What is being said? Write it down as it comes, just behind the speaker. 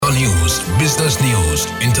Local news, business news,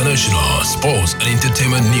 international, sports and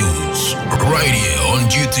entertainment news. Right here on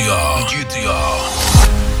GTR.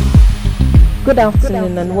 Good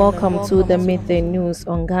afternoon and welcome to the Midday news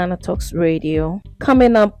on GhanaTalksRadio.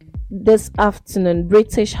 Coming up this afternoon,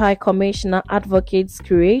 British High Commissioner advocates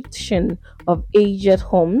creation of aged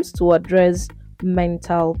homes to address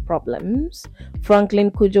mental problems.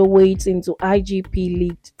 Franklin Kujo wades into IGP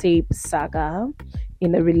leaked tape saga.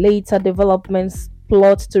 In a related developments,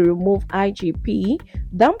 plot to remove IGP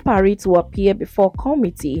Dampari to appear before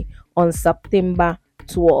committee on September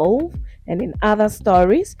 12. And in other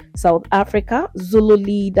stories, South Africa, Zulu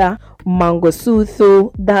leader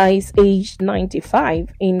Mangosuthu dies aged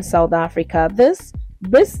 95 in South Africa. This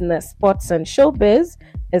business, sports and showbiz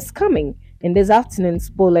is coming in this afternoon's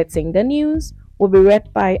bulletin. The news will be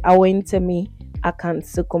read by Awentemi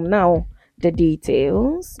Akansukum. Now, the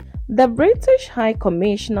details. The British High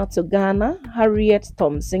Commissioner to Ghana, Harriet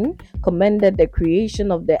Thompson, commended the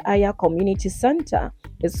creation of the Aya Community Centre,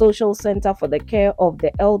 a social centre for the care of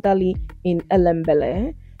the elderly in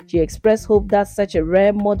Elembele. She expressed hope that such a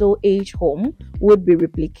rare model age home would be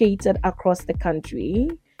replicated across the country.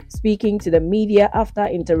 Speaking to the media after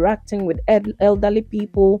interacting with elderly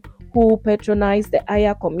people who patronize the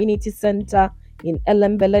Aya Community Centre in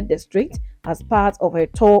Elembele district as part of her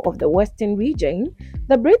tour of the Western region,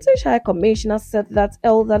 the British High Commissioner said that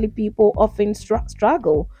elderly people often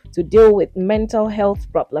struggle to deal with mental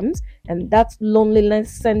health problems and that loneliness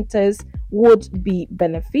centers would be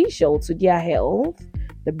beneficial to their health.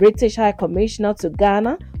 The British High Commissioner to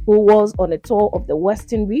Ghana, who was on a tour of the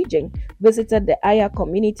Western region, visited the Aya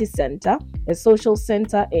Community Centre, a social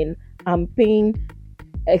centre in Ampane,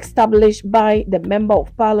 established by the Member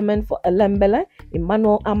of Parliament for Elembele,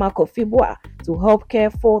 Emmanuel Amakofibwa, to help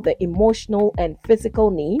care for the emotional and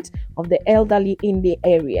physical needs of the elderly in the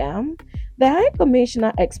area. The High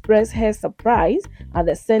Commissioner expressed her surprise at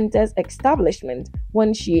the centre's establishment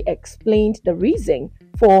when she explained the reason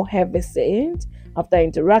for her visit. After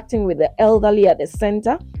interacting with the elderly at the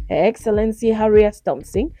centre, Her Excellency Harriet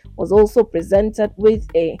Thompson was also presented with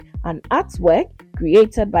an artwork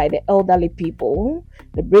created by the elderly people.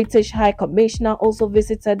 The British High Commissioner also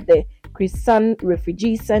visited the Krisan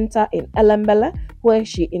Refugee Center in Elembele, where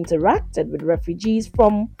she interacted with refugees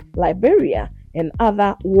from Liberia and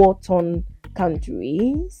other war-torn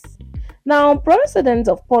countries. Now, President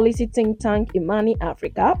of Policy Think Tank Imani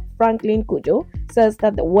Africa, Franklin Kujo, says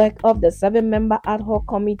that the work of the 7-member ad hoc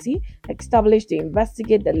committee established to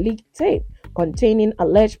investigate the leaked tape containing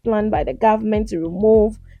alleged plan by the government to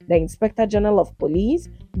remove the Inspector General of Police,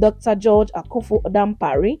 Dr. George Akufu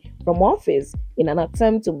Dampari, from office in an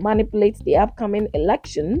attempt to manipulate the upcoming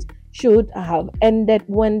elections should have ended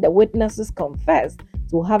when the witnesses confessed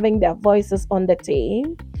to having their voices on the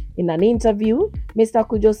tape. In an interview, Mr.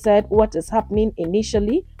 Kujo said, "What is happening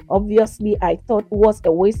initially, obviously, I thought was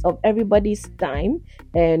a waste of everybody's time,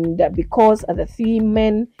 and because the 3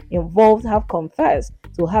 men involved have confessed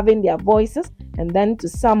to having their voices, and then to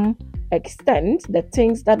some extent, the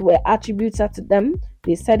things that were attributed to them,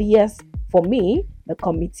 they said yes. For me, the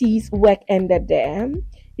committee's work ended there."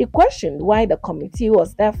 He questioned why the committee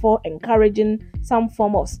was therefore encouraging some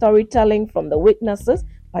form of storytelling from the witnesses,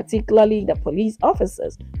 particularly the police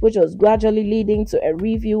officers, which was gradually leading to a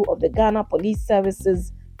review of the Ghana Police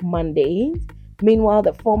Service's mandate. Meanwhile,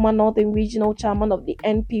 the former Northern Regional Chairman of the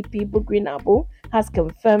NPP, Bugri Nabo, has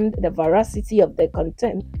confirmed the veracity of the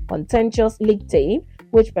contentious leaked tape,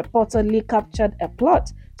 which purportedly captured a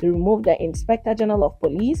plot to remove the Inspector General of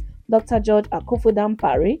Police, Dr. George Akufu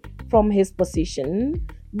Dampari, from his position.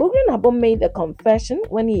 Bugri Nabo made the confession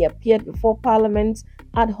when he appeared before Parliament's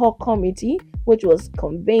ad hoc committee, which was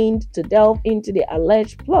convened to delve into the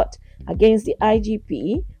alleged plot against the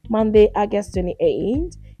IGP Monday, August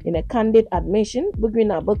 28. In a candid admission, Bugri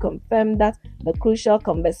Nabo confirmed that the crucial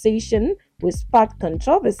conversation which sparked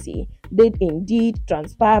controversy did indeed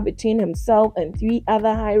transpire between himself and 3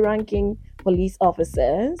 other high-ranking police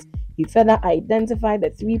officers. He further identified the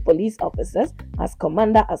 3 police officers as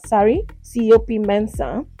Commander Asari, COP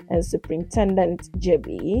Mensah, and Superintendent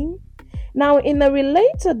JB. Now, in a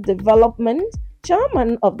related development,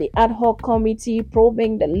 Chairman of the ad hoc committee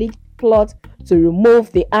probing the leaked plot to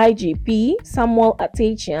remove the IGP, Samuel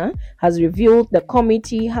Atechia, has revealed the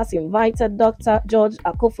committee has invited Dr. George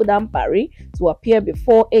Akufu Dampari to appear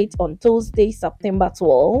before it on Tuesday, September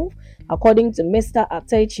 12. According to Mr.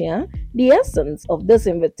 Atechia, the essence of this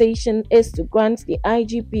invitation is to grant the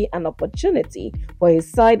IGP an opportunity for his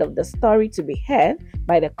side of the story to be heard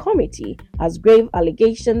by the committee as grave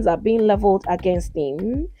allegations are being leveled against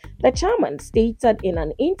him. The chairman stated in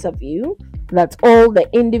an interview that all the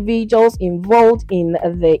individuals involved in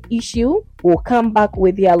the issue will come back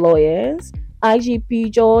with their lawyers.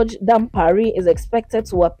 IGP George Dampari is expected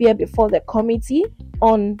to appear before the committee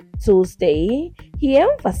on Tuesday. He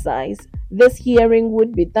emphasized this hearing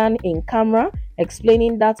would be done in camera,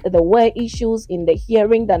 explaining that there were issues in the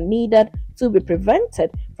hearing that needed to be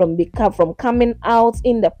prevented from coming out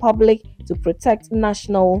in the public to protect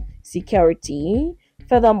national security.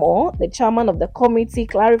 Furthermore, the chairman of the committee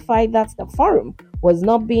clarified that the forum was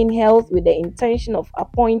not being held with the intention of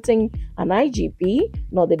appointing an IGP,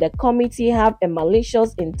 nor did the committee have a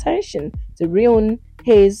malicious intention to ruin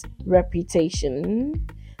his reputation.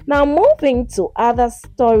 Now, moving to other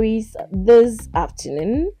stories this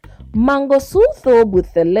afternoon, Mangosuthu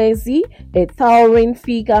Buthelezi, a towering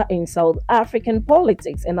figure in South African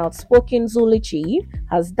politics and outspoken Zulu chief,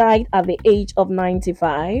 has died at the age of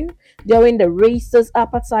 95. During the racist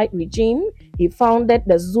apartheid regime, he founded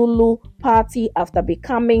the Zulu Party after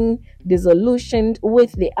becoming disillusioned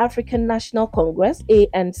with the African National Congress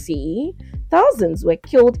 (ANC). Thousands were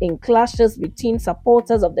killed in clashes between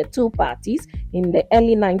supporters of the two parties in the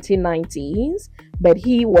early 1990s, but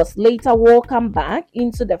he was later welcomed back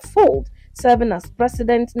into the fold, serving as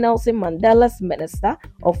President Nelson Mandela's Minister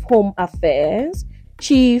of Home Affairs.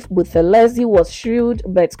 Chief Buthelezi was shrewd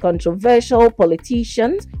but controversial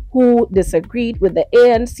politicians who disagreed with the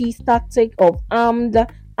ANC's tactic of armed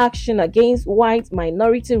action against white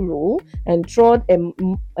minority rule and trod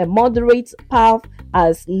a moderate path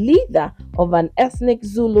as leader of an ethnic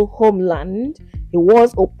Zulu homeland. He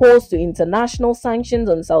was opposed to international sanctions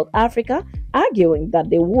on South Africa, arguing that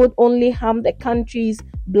they would only harm the country's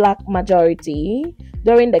black majority.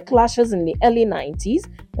 During the clashes in the early 90s,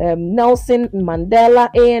 Nelson Mandela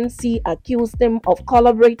ANC accused him of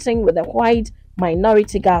collaborating with the white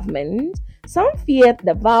minority government. Some feared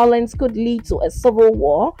the violence could lead to a civil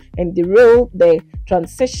war and derail the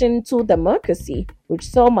transition to democracy, which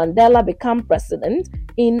saw Mandela become president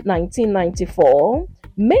in 1994.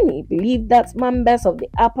 Many believe that members of the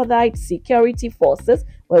apartheid security forces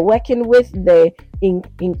were working with the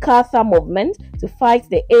Inkatha movement to fight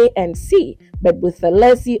the ANC, but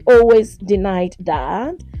Buthelezi always denied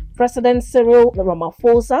that. President Cyril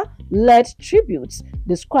Ramaphosa led tributes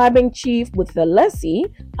describing Chief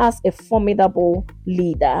Buthelezi as a formidable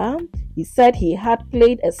leader. He said he had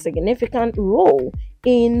played a significant role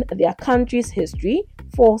in their country's history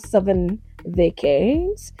for 7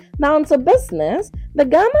 decades. Now onto business. The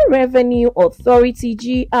Ghana Revenue Authority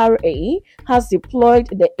 (GRA) has deployed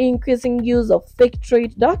the increasing use of fake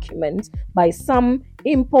trade documents by some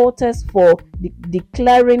importers for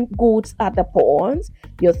declaring goods at the ports.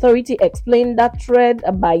 The authority explained that trade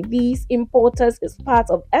by these importers is part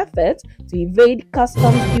of efforts to evade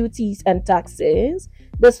customs duties and taxes.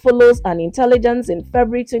 This follows an intelligence in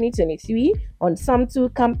February 2023 on some 2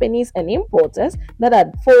 companies and importers that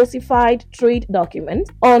had falsified trade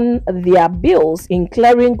documents on their bills in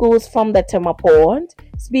clearing goods from the Tema port.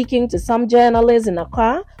 Speaking to some journalists in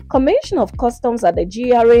Accra, Commissioner of Customs at the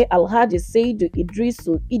GRA Alhaji Seidu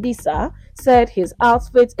Idrisu Idisa said his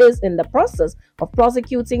outfit is in the process of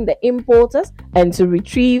prosecuting the importers and to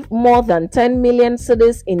retrieve more than 10 million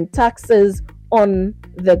cedis in taxes on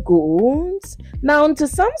the goods. Now on to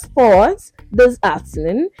some sports this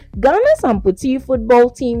afternoon. Ghana's amputee football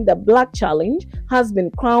team, the Black Challenge, has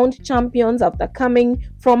been crowned champions after coming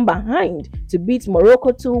from behind to beat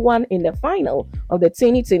Morocco 2-1 in the final of the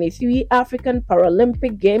 2023 African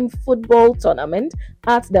Paralympic Game football tournament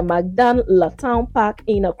at the Magdan Latam Park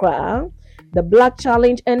in Accra. The Black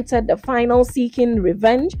Challenge entered the final seeking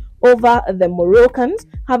revenge over the Moroccans,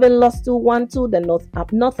 having lost 2-1 to the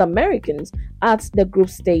North Americans at the group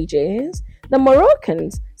stages. The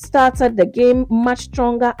Moroccans started the game much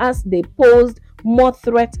stronger as they posed more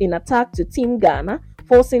threat in attack to Team Ghana,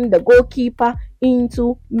 forcing the goalkeeper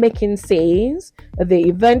into making saves. They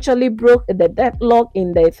eventually broke the deadlock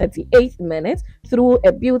in the 38th minute through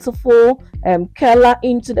a beautiful curler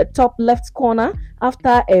into the top left corner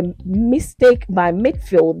after a mistake by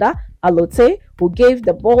midfielder Alote, who gave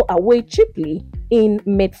the ball away cheaply in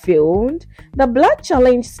midfield. The Black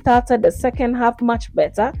Challenge started the second half much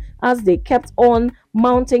better as they kept on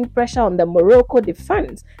mounting pressure on the Morocco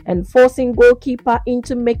defense and forcing goalkeeper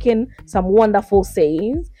into making some wonderful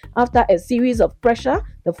saves. After a series of pressure,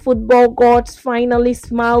 the football gods finally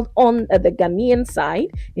smiled on the Ghanaian side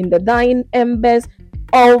in the dying embers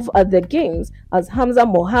of the games as Hamza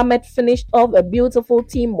Mohammed finished off a beautiful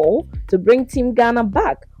team move to bring Team Ghana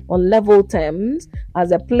back on level terms. As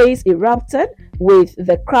the place erupted with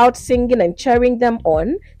the crowd singing and cheering them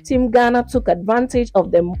on, Team Ghana took advantage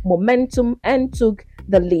of the momentum and took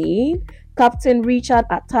the lead. Captain Richard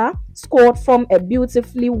Atta scored from a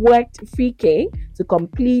beautifully worked free kick to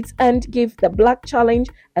complete and give the Black Challenge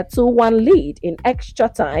a 2-1 lead in extra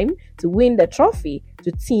time to win the trophy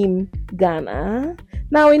to Team Ghana.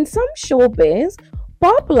 Now, in some showbiz,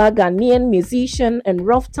 popular Ghanaian musician and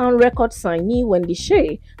Roughtown record signee Wendy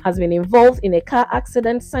Shea has been involved in a car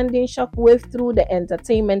accident sending shockwave through the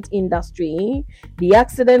entertainment industry. The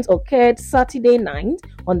accident occurred Saturday night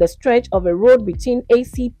on the stretch of a road between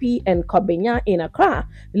ACP and Kobenya in Accra,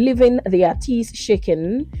 leaving the artist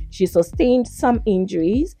shaken. She sustained some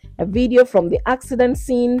injuries. A video from the accident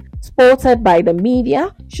scene spotted by the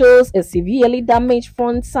media shows a severely damaged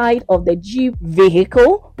front side of the Jeep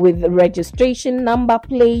vehicle with the registration number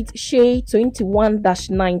plate Shea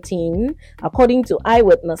 21-19. According to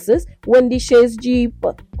eyewitnesses, Wendy Shea's Jeep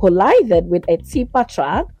collided with a tipper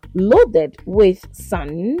truck loaded with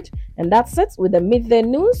sand. And that's it with the Midday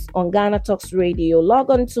News on Ghana Talks Radio.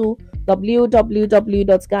 Log on to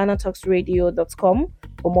www.GhanaTalksRadio.com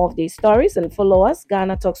for more of these stories and follow us,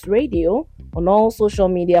 Ghana Talks Radio, on all social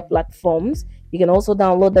media platforms. You can also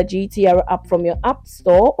download the GTR app from your App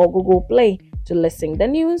Store or Google Play to listen. The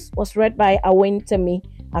news was read by Awentemi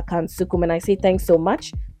Akansukum, and I say thanks so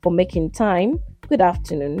much for making time. Good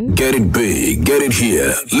afternoon. Get it big, get it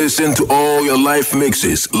here. Listen to all your live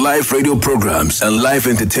mixes, live radio programs, and live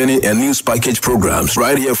entertaining and news package programs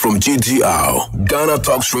right here from GTR, Ghana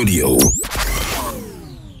Talks Radio.